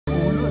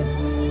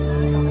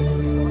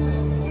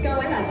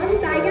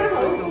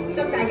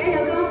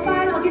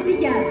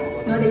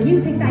邀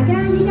請大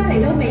家依家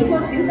嚟到美國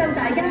小鎮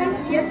大街，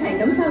一齊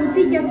感受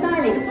節日帶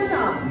嚟嘅歡樂，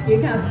以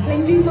及令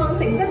願望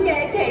成真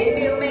嘅奇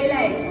妙魅力。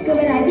各位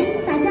來賓，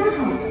大家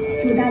好，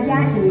祝大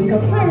家有一個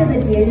快樂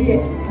的節日。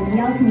我們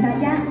邀請大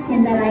家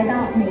現在來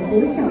到美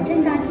國小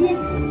鎮大街，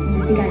一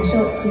起感受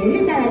節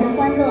日帶來的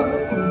歡樂，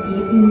以及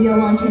令願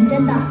望成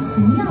真的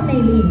奇妙魅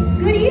力。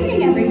Good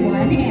evening,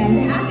 everyone, and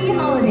happy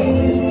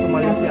holidays.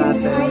 At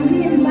this time,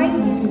 we invite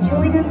you to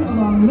join us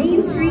along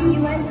Main Street,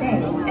 USA,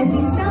 as we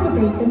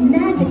celebrate the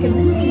magic of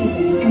the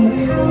season and the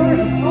power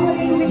of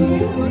holiday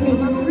wishes to make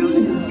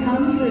dreams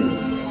come true.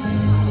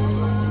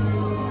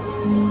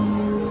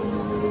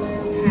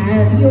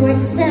 Have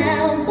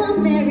yourself a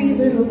merry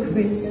little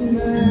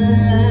Christmas.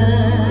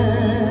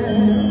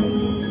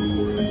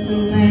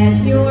 Let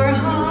your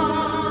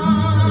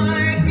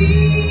heart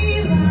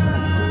be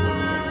light.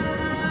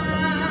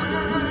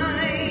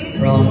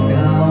 From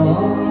now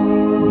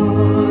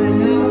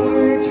on,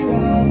 our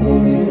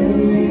troubles will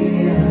be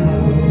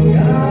out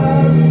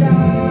of sight.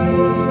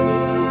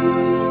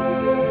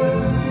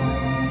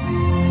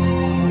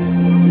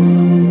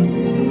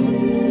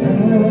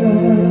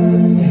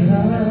 And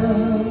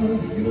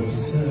have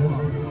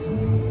yourself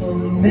a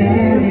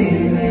merry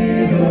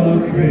little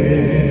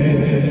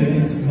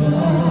Christmas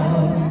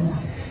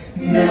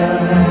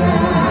now.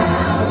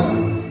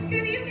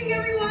 Good evening,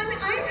 everyone.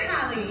 I'm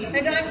Hallie.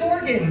 And I'm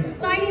Morgan.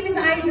 My name is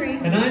Ivory.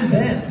 And I'm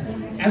Ben.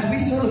 As we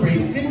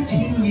celebrate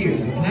 15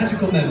 years of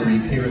magical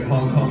memories here at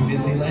Hong Kong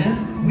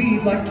Disneyland,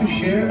 we'd like to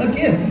share a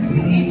gift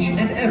with each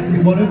and every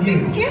one of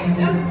you. Gift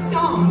of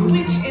song,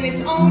 which in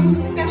its own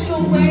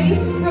special way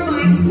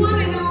reminds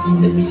one and all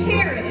to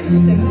cherish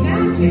the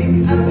magic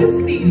of the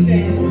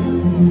season.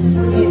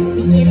 It's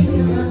beginning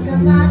to look a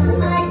lot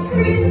like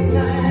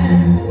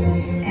Christmas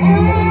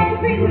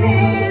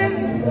everywhere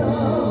you go.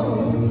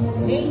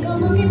 Take a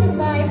look at the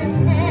 5 and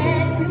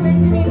 10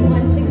 glistening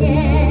once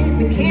again.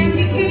 The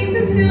candy canes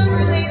and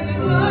silver lanes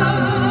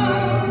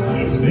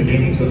aglow. It's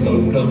beginning to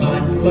look a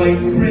lot like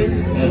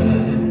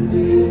Christmas.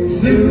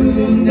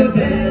 Soon the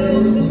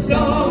bells will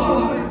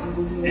start,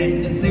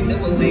 and the thing that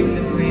will make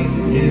them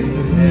ring is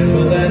the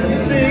carol that we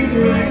sing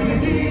right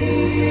here.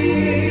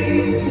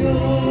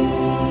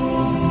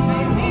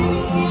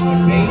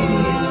 The baby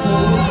is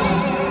cold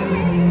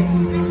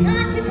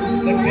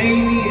outside. The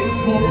baby is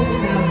cold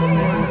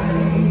outside.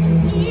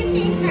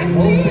 I'm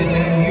hoping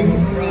that you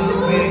cry.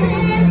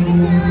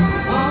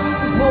 I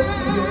hope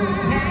your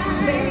hands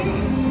stay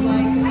just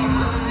like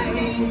ice.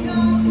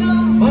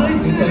 My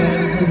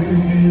friend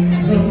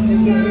loves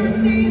her.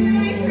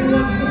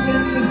 What's the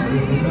sense in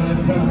feeling my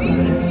pride?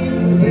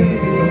 Baby,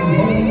 come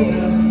home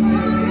now.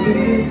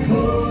 It's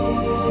cold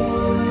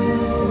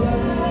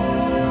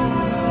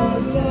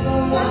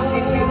outside.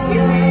 Walking with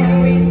you in a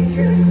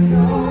winter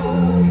snow,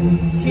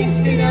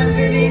 kissing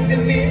underneath the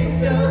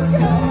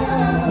mistletoe.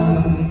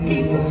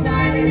 People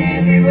smiling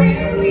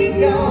everywhere we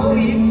go.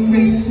 It's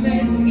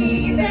Christmas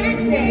Eve and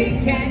they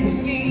can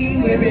see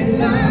we're in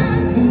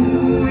love.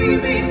 Ooh, we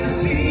make the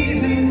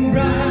season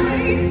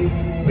bright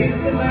with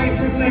the lights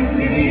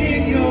reflected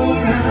in your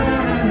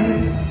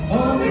eyes.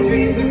 All my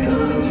dreams are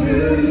coming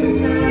true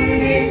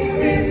tonight. It's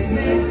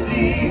Christmas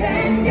Eve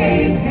and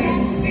they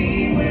can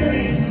see we're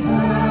in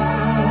love.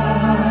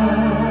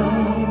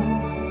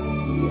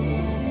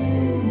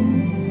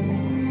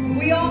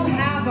 We all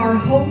have our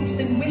hopes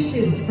and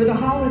wishes for the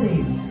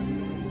holidays.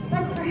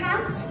 But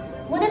perhaps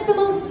one of the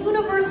most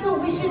universal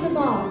wishes of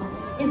all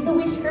is the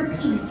wish for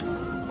peace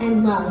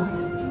and love.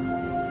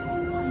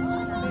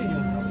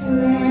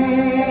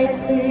 Let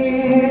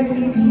there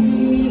be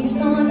peace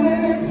on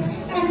earth,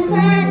 and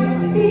let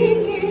it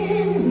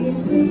begin with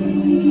me.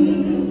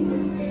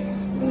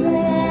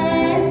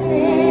 Let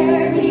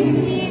there be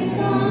peace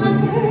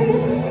on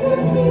earth, the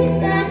peace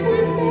that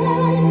was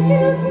meant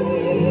to be.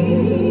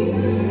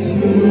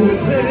 To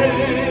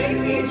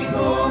take each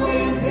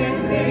moment and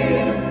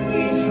live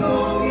each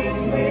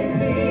moment with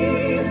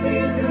peace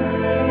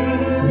eternally.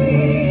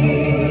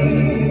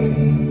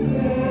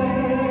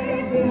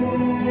 Let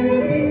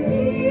there be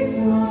peace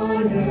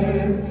on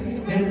earth,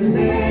 and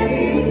let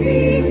it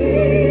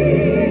begin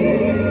with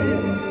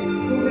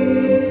me.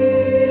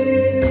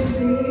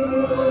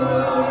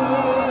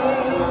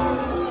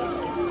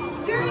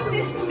 During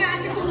this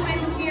magical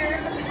time of year,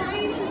 a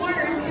kind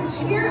word can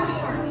cheer a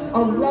heart. A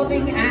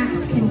loving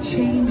act can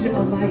change a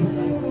life.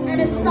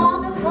 And a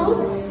song of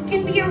hope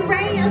can be a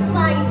ray of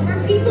light for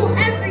people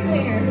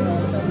everywhere.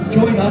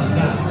 Join us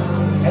now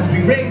as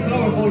we raise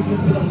our voices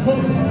with a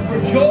hope for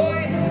joy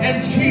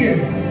and cheer,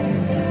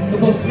 the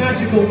most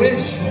magical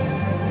wish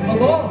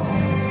of all.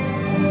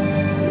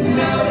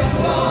 Now the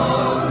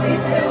song we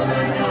fill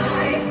the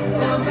night,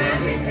 the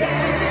magic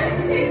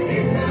dances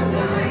in the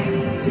light,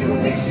 to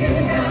wish you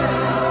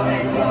now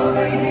and all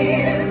the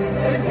year,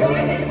 the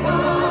joy that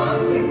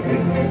comes with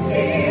Christmas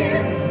cheer.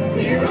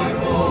 Hear our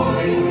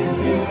voices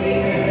through the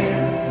air,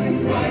 to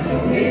drive the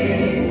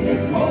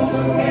winter's cold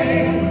away,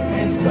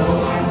 and so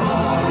our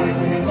hearts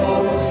will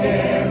all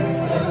share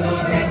the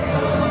love that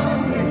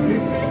comes with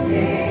Christmas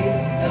Day,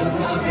 the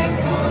love that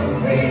comes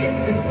with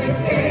Christmas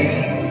Day,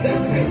 the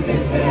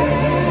Christmas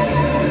Day.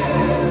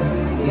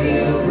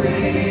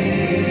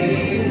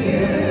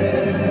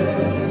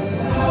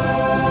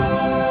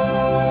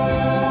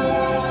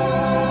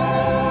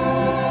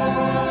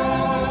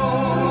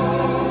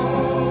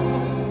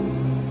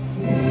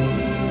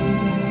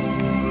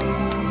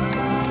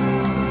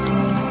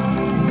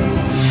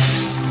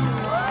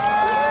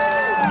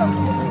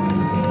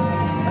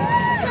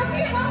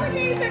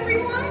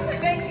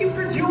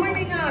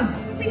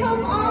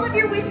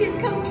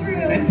 wishes come true.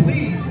 And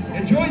please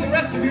enjoy the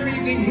rest of your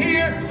evening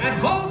here at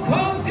Hong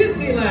Kong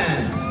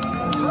Disneyland.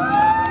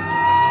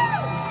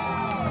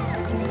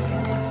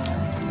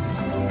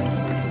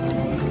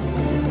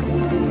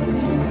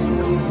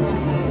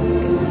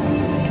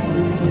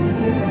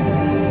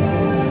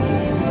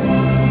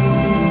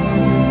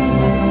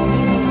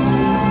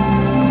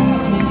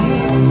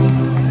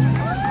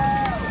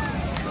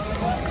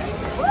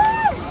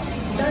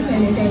 多謝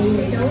你哋嚟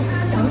到香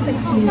港迪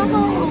士尼樂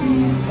園，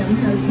感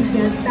受節日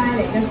帶嚟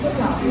嘅歡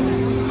樂。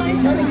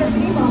我哋更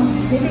希望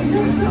你哋將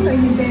心裏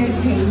面嘅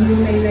奇妙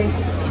魅力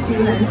照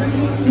亮身邊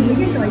每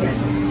一個人。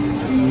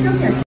今日